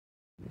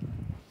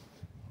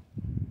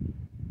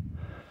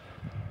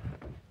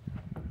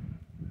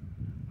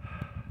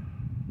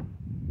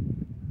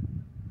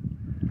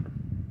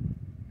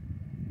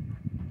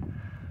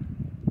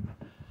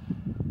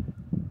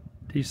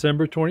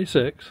December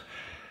 26th,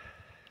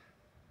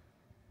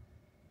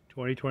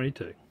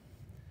 2022.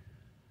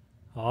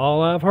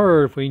 All I've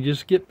heard, if we can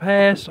just get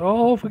past,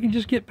 if we can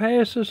just get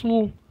past this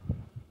little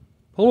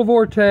polar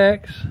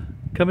vortex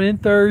coming in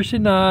Thursday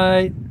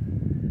night,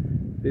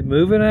 be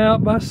moving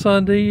out by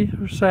Sunday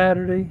or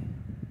Saturday,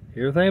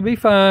 everything will be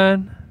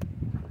fine.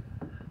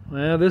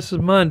 Well, this is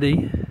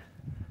Monday,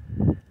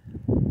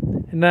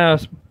 and now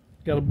it's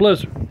got a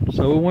blizzard.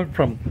 So we went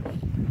from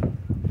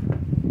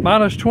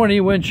minus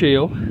 20 wind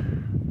chill,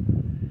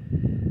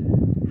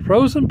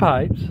 frozen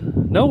pipes,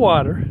 no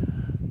water.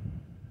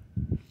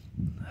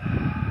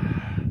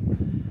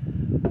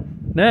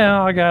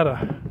 Now I got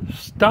a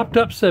stopped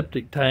up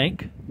septic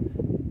tank,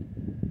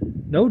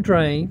 no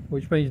drain,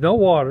 which means no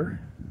water.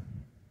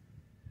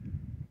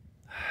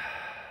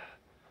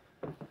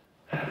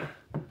 And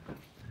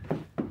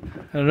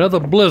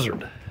another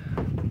blizzard.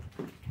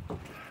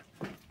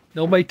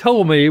 Nobody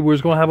told me we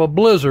was going to have a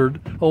blizzard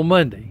on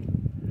Monday.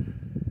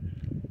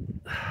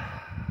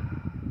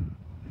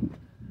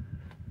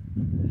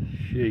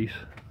 Jeez.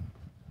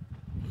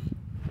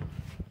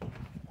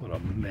 What a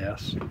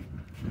mess.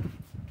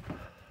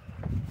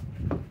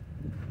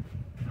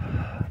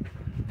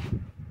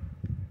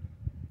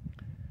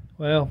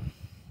 Well,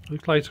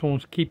 looks like it's going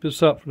to keep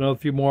this up for another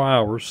few more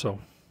hours, so.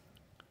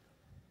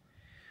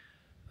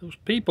 Those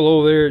people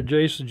over there at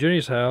Jason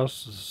Jenny's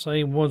house, the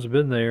same ones have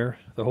been there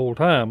the whole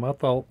time. I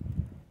thought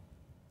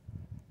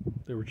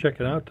they were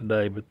checking out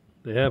today, but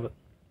they haven't.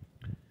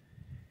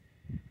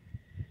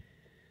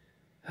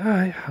 All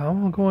right,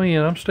 I'm gonna go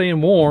in. I'm staying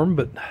warm,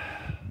 but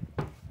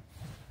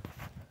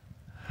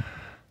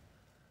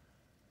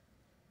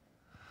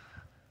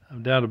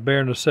I'm down to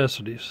bare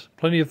necessities.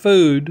 Plenty of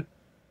food,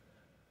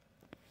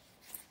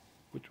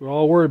 which we're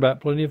all worried about,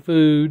 plenty of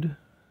food,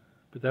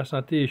 but that's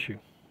not the issue.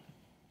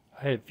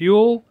 I had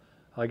fuel,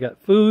 I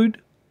got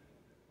food,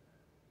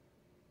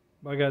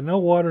 but I got no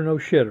water, no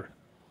shitter.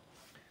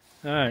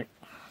 All right,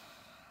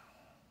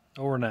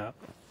 over and out.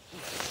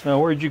 Now,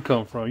 where'd you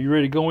come from? You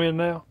ready to go in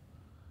now?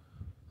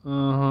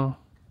 All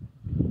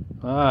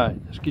right,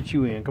 let's get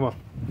you in. Come on.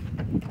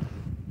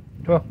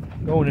 Come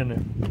on, going in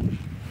there.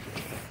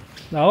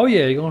 Now, oh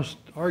yeah, you're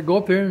gonna go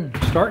up there and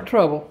start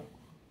trouble.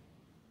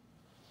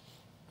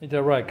 Ain't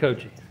that right,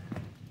 Coachy?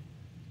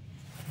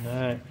 All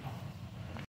right.